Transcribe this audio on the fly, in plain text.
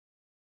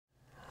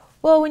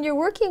Well, when you're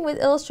working with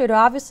Illustrator,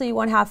 obviously you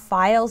want to have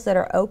files that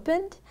are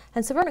opened.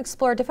 And so we're going to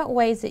explore different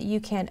ways that you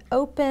can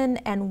open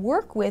and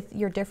work with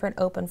your different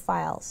open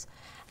files,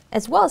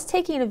 as well as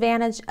taking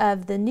advantage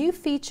of the new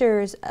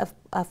features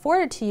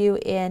afforded to you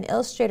in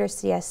Illustrator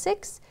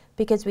CS6,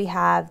 because we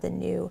have the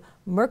new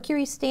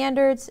Mercury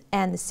standards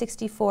and the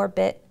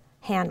 64-bit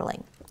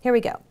handling. Here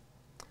we go.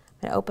 I'm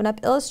going to open up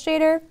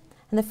Illustrator,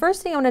 and the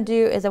first thing I want to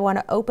do is I want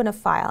to open a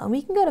file. And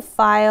we can go to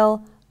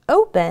File,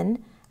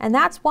 Open, and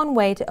that's one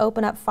way to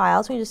open up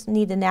files. We just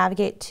need to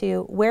navigate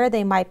to where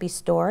they might be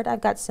stored.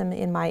 I've got some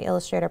in my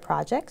Illustrator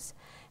projects,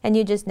 and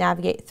you just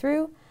navigate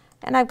through,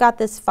 and I've got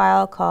this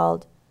file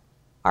called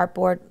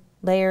Artboard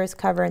Layers,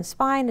 Cover, and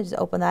Spine. I just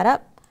open that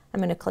up. I'm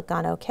going to click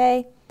on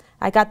OK.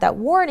 I got that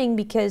warning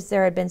because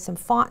there had been some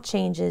font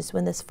changes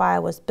when this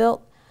file was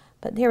built,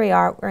 but here we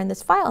are, we're in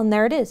this file, and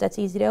there it is. That's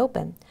easy to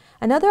open.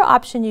 Another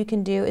option you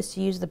can do is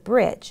to use the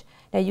bridge.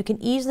 Now you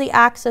can easily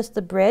access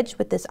the bridge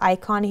with this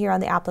icon here on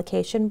the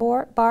application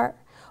bar,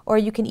 or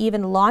you can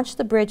even launch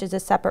the bridge as a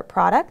separate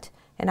product,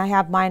 and I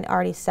have mine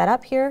already set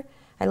up here.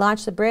 I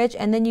launch the bridge,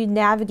 and then you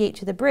navigate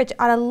to the bridge.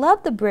 And I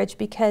love the bridge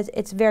because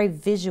it's very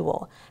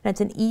visual, and it's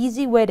an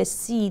easy way to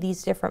see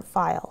these different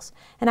files.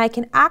 And I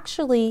can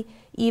actually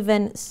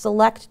even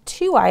select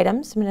two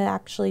items. I'm going to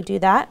actually do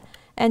that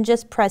and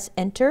just press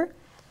Enter,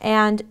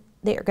 and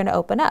they're going to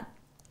open up.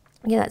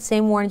 Again, that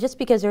same warning, just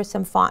because there's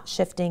some font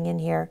shifting in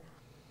here.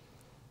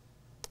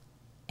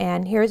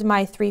 And here's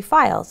my three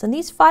files. And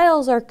these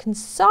files are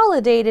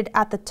consolidated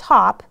at the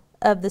top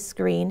of the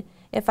screen.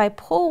 If I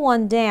pull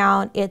one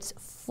down, it's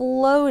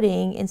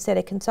floating instead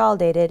of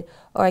consolidated,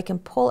 or I can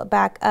pull it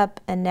back up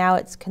and now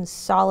it's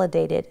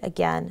consolidated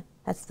again.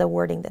 That's the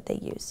wording that they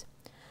use.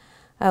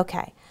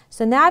 Okay,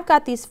 so now I've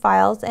got these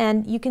files,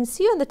 and you can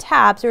see on the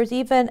tabs there's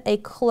even a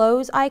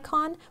close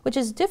icon, which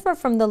is different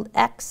from the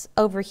X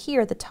over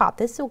here at the top.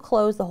 This will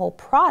close the whole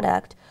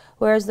product,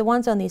 whereas the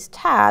ones on these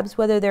tabs,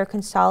 whether they're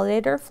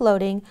consolidated or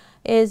floating,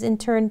 is in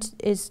turn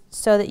is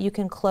so that you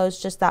can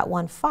close just that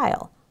one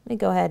file. Let me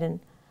go ahead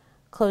and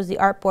close the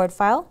artboard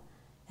file,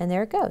 and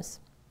there it goes.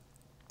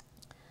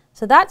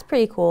 So that's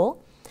pretty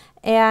cool.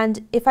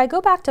 And if I go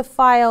back to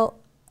File,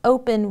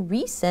 Open,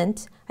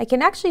 Recent, I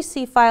can actually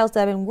see files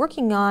that I've been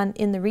working on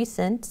in the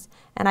recent,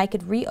 and I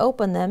could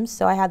reopen them.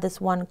 So I had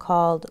this one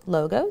called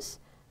Logos,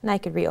 and I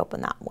could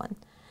reopen that one.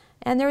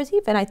 And there was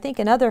even, I think,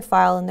 another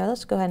file in there.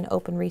 Let's go ahead and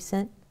open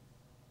Recent.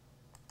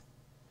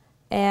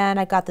 And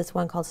I got this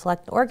one called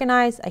Select and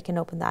Organize. I can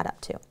open that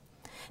up too.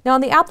 Now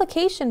on the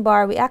application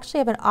bar, we actually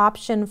have an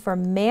option for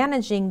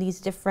managing these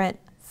different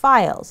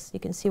files. You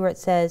can see where it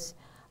says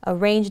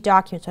Arrange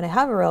Documents when I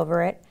hover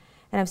over it,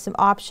 and I have some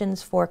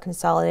options for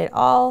Consolidate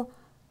All,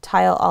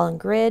 Tile All in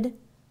Grid,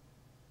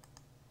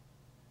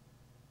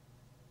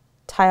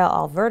 Tile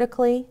All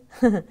Vertically.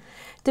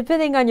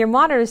 Depending on your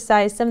monitor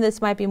size, some of this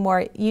might be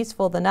more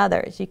useful than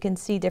others. You can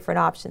see different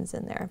options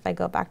in there. If I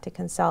go back to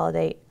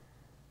Consolidate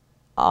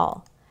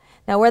All.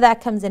 Now where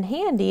that comes in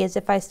handy is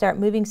if I start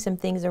moving some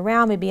things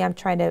around, maybe I'm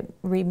trying to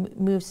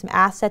remove some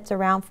assets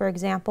around, for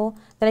example,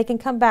 then I can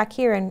come back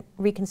here and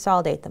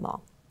reconsolidate them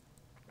all.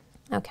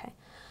 Okay,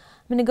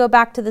 I'm going to go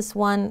back to this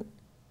one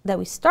that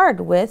we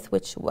started with,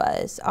 which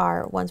was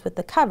our ones with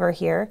the cover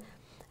here,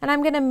 and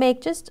I'm going to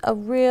make just a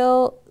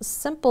real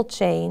simple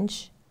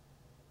change.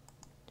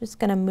 Just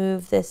going to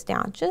move this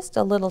down just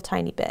a little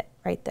tiny bit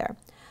right there.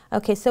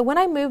 Okay, so when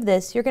I move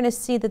this, you're going to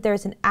see that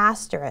there's an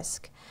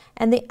asterisk.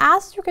 And the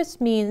asterisk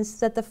means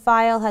that the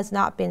file has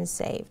not been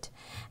saved.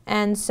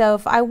 And so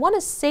if I want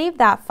to save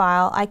that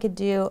file, I could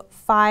do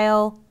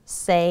File,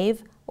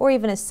 Save, or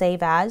even a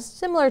Save As,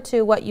 similar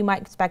to what you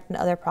might expect in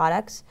other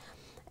products.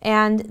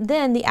 And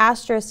then the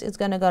asterisk is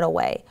going to go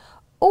away.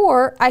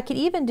 Or I could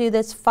even do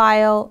this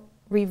File,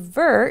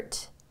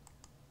 Revert,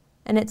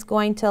 and it's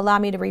going to allow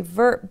me to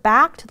revert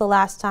back to the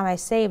last time I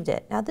saved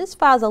it. Now this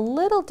file is a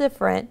little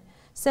different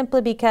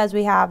simply because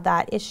we have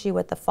that issue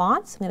with the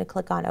fonts. I'm going to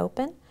click on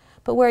Open.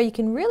 But where you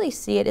can really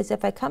see it is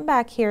if I come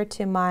back here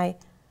to my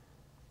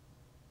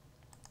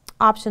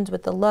options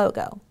with the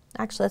logo.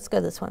 Actually, let's go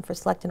to this one for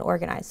Select and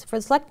Organize. For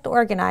Select and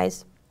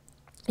Organize,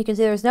 you can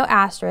see there's no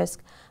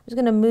asterisk. I'm just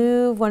going to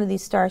move one of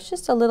these stars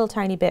just a little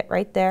tiny bit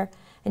right there,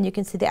 and you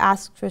can see the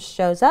asterisk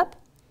shows up.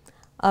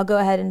 I'll go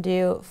ahead and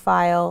do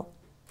File,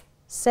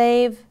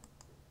 Save.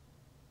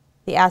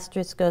 The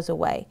asterisk goes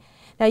away.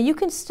 Now you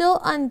can still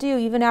undo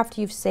even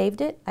after you've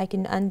saved it. I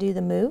can undo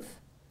the move.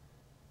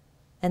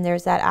 And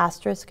there's that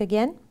asterisk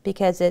again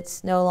because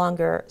it's no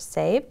longer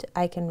saved.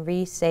 I can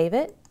resave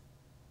it.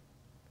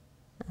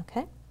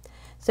 Okay.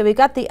 So we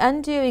got the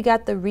undo, we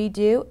got the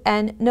redo,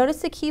 and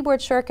notice the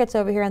keyboard shortcuts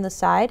over here on the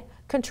side.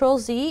 Control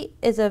Z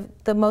is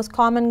the most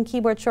common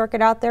keyboard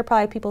shortcut out there,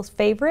 probably people's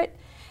favorite.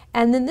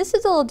 And then this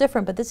is a little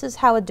different, but this is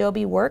how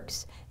Adobe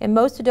works. In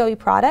most Adobe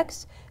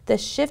products, the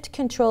Shift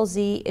Control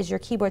Z is your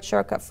keyboard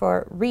shortcut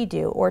for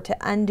redo, or to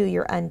undo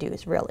your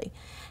undos, really.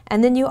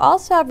 And then you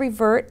also have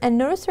Revert, and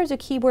notice there's a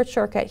keyboard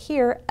shortcut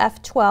here,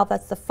 F12,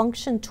 that's the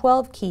function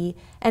 12 key,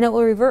 and it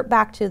will revert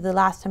back to the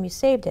last time you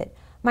saved it.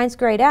 Mine's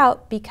grayed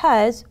out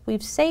because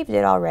we've saved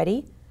it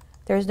already.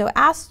 There's no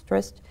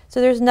asterisk, so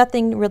there's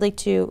nothing really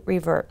to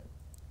revert.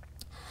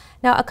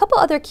 Now, a couple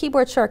other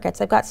keyboard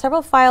shortcuts. I've got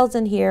several files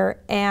in here,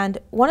 and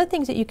one of the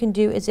things that you can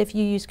do is if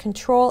you use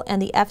Control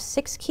and the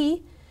F6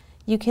 key,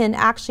 you can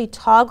actually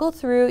toggle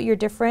through your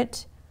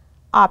different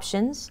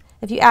options.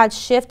 If you add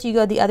Shift, you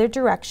go the other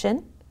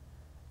direction.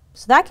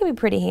 So that can be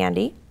pretty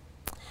handy.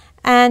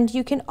 And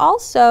you can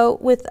also,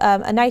 with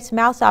a nice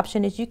mouse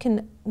option, is you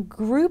can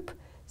group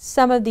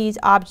some of these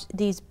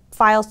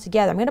files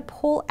together. I'm going to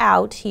pull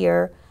out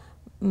here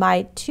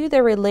my two that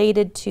are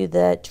related to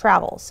the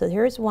travel. So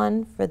here's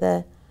one for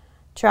the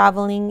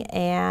traveling,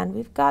 and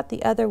we've got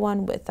the other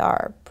one with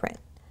our print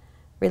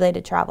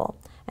related travel.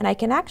 And I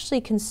can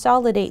actually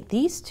consolidate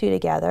these two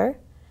together,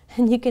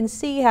 and you can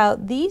see how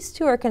these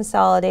two are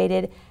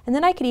consolidated, and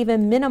then I could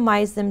even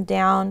minimize them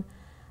down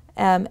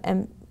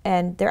and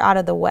they're out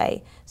of the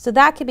way. So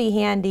that could be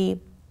handy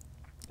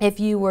if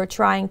you were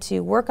trying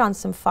to work on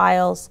some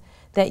files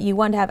that you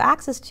want to have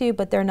access to,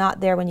 but they're not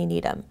there when you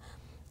need them.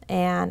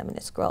 And I'm going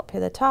to scroll up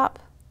here to the top.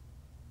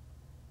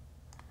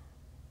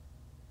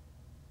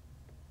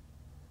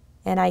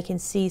 And I can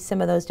see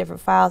some of those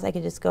different files. I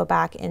can just go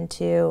back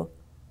into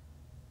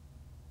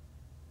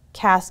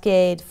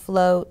Cascade,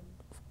 Float,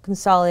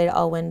 Consolidate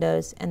all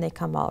windows, and they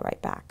come all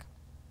right back.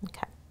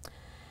 Okay.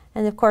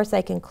 And of course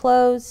I can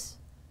close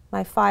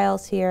my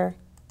files here.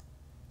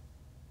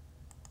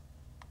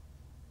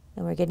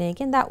 And we're getting,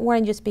 again, that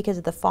warning just because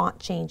of the font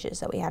changes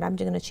that we had. I'm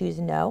just going to choose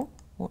no.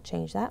 Won't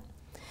change that.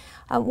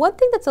 One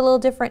thing that's a little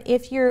different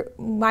if you're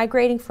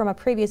migrating from a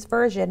previous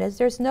version is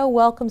there's no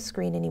welcome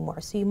screen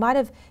anymore. So you might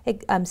have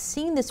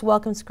seen this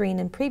welcome screen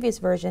in previous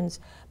versions,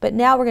 but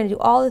now we're going to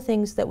do all the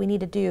things that we need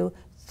to do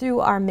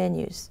through our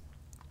menus.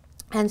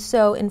 And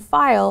so in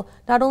File,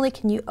 not only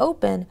can you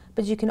open,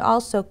 but you can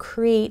also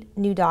create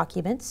new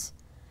documents.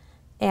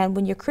 And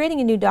when you're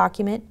creating a new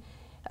document,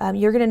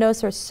 you're going to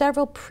notice there's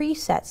several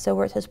presets. So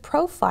where it says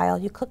Profile,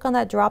 you click on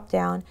that drop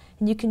down,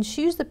 and you can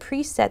choose the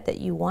preset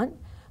that you want.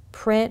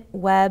 Print,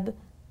 web,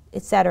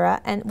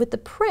 etc. And with the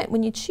print,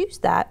 when you choose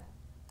that,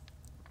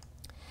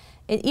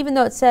 even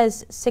though it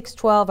says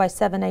 612 by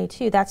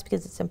 792, that's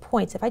because it's in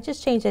points. If I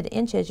just change it to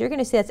inches, you're going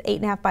to see that's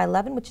 8.5 by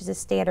 11, which is a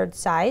standard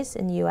size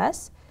in the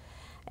US.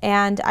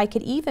 And I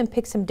could even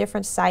pick some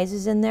different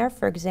sizes in there.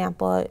 For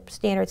example, a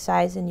standard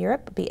size in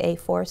Europe would be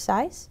A4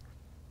 size.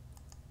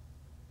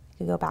 You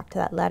can go back to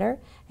that letter.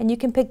 And you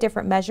can pick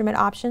different measurement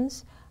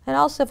options. And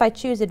also if I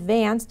choose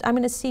advanced, I'm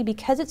going to see,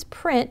 because it's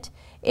print,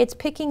 it's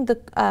picking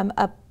the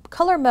a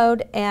color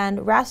mode and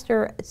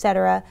raster,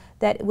 etc.,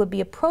 that would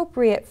be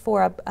appropriate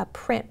for a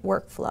print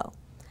workflow.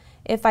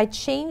 If I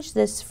change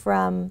this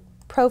from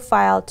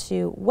profile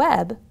to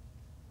web,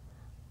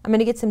 I'm going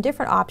to get some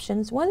different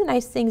options. One of the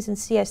nice things in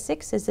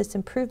CS6 is this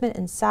improvement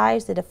in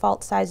size. The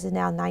default size is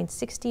now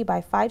 960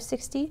 by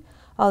 560,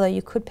 although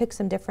you could pick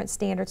some different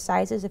standard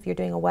sizes if you're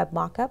doing a web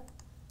mockup.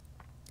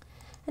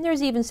 And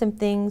there's even some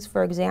things,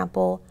 for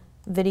example,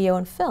 video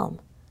and film.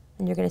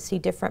 And you're going to see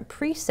different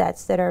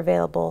presets that are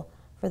available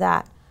for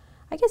that.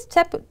 I guess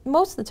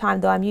most of the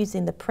time, though, I'm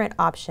using the print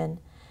option.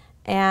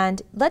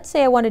 And let's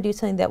say I want to do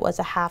something that was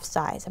a half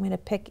size. I'm going to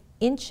pick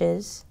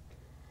inches,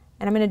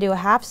 and I'm going to do a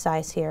half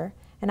size here.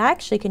 And I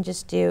actually can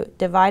just do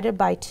divided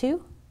by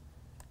 2,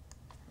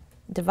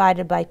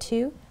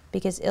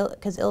 because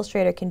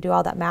Illustrator can do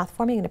all that math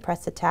for me. I'm going to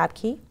press the Tab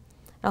key.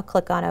 I'll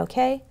click on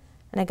OK,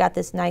 and I got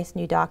this nice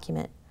new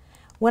document.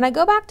 When I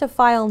go back to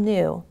File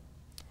New,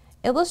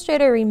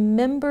 Illustrator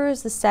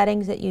remembers the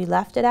settings that you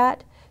left it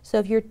at. So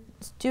if you're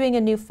doing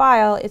a new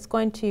file, it's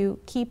going to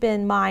keep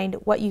in mind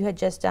what you had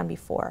just done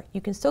before. You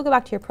can still go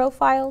back to your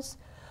profiles,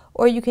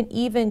 or you can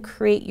even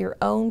create your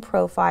own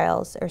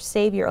profiles or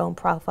save your own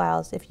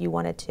profiles if you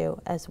wanted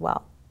to as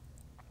well.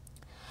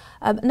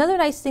 Another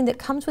nice thing that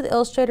comes with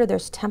Illustrator,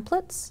 there's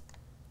templates.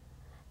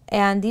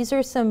 And these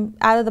are some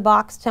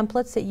out-of-the-box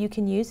templates that you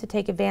can use to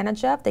take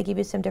advantage of. They give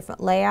you some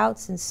different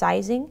layouts and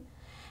sizing.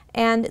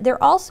 And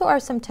there also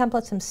are some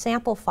templates, some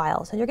sample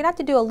files. And you're going to have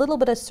to do a little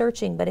bit of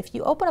searching, but if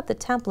you open up the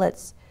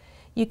templates,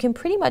 you can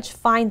pretty much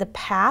find the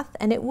path,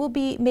 and it will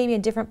be maybe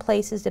in different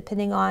places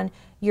depending on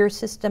your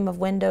system of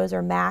Windows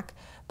or Mac.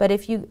 But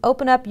if you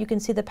open up, you can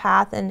see the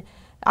path, and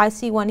I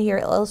see one here,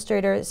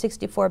 Illustrator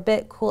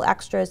 64-bit, cool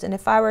extras, and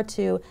if I were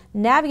to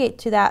navigate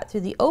to that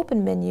through the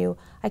Open menu,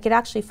 I could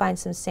actually find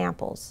some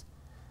samples.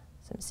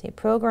 So let's see,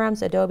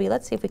 Programs, Adobe,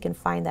 let's see if we can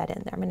find that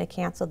in there. I'm going to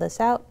cancel this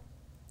out.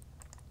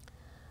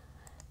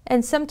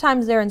 And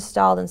sometimes they're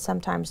installed and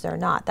sometimes they're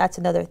not. That's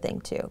another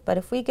thing too. But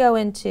if we go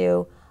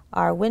into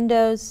our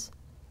Windows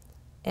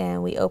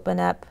and we open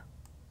up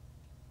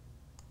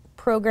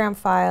Program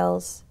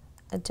Files,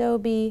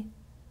 Adobe,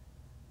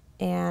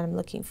 and I'm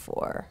looking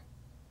for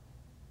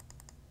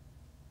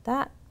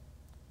that,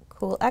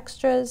 Cool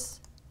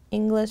Extras,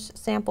 English,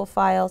 Sample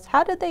Files.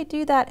 How did they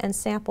do that? And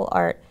Sample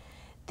Art.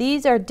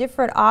 These are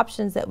different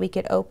options that we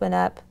could open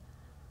up.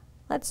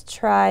 Let's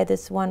try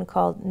this one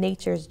called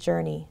Nature's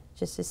Journey,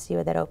 just to see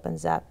what that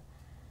opens up.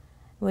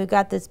 We've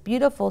got this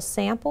beautiful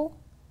sample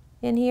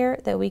in here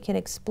that we can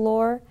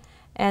explore,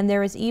 and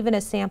there is even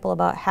a sample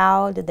about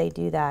how did they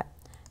do that.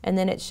 and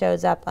then it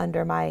shows up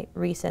under my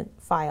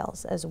recent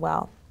files as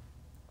well.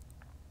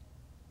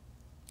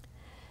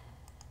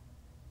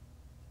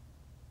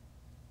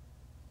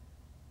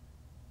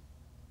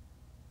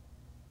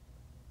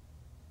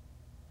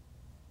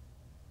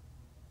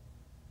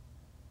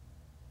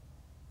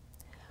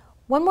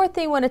 One more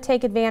thing I want to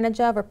take advantage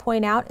of or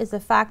point out is the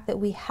fact that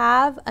we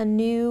have a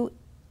new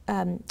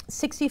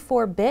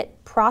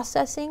 64-bit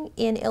processing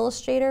in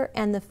Illustrator,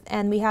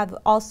 and we have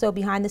also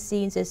behind the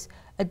scenes this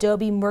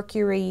Adobe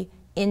Mercury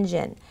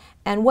engine.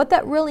 And what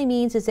that really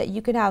means is that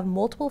you can have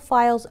multiple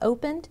files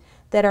opened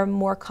that are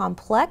more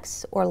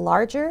complex or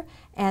larger,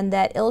 and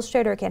that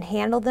Illustrator can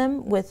handle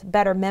them with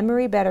better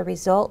memory, better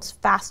results,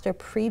 faster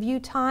preview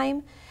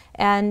time.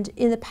 And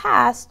in the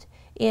past,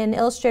 in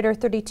Illustrator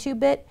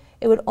 32-bit,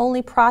 it would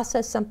only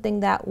process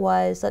something that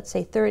was, let's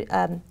say, 3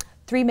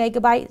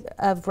 megabytes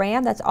of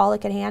RAM. That's all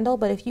it can handle.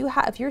 But if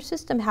your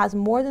system has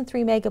more than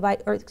 3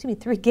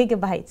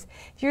 gigabytes,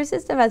 if your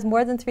system has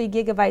more than 3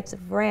 gigabytes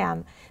of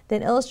RAM,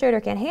 then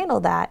Illustrator can handle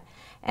that,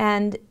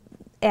 and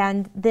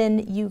then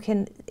you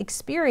can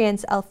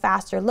experience a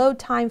faster load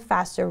time,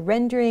 faster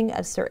rendering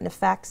of certain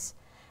effects,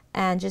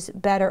 and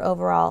just better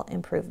overall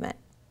improvement.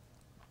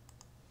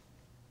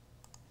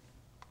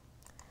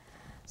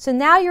 So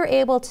now you're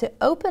able to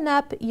open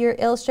up your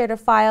Illustrator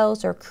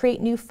files or create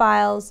new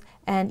files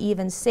and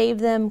even save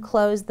them,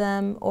 close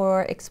them,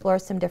 or explore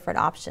some different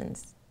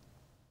options.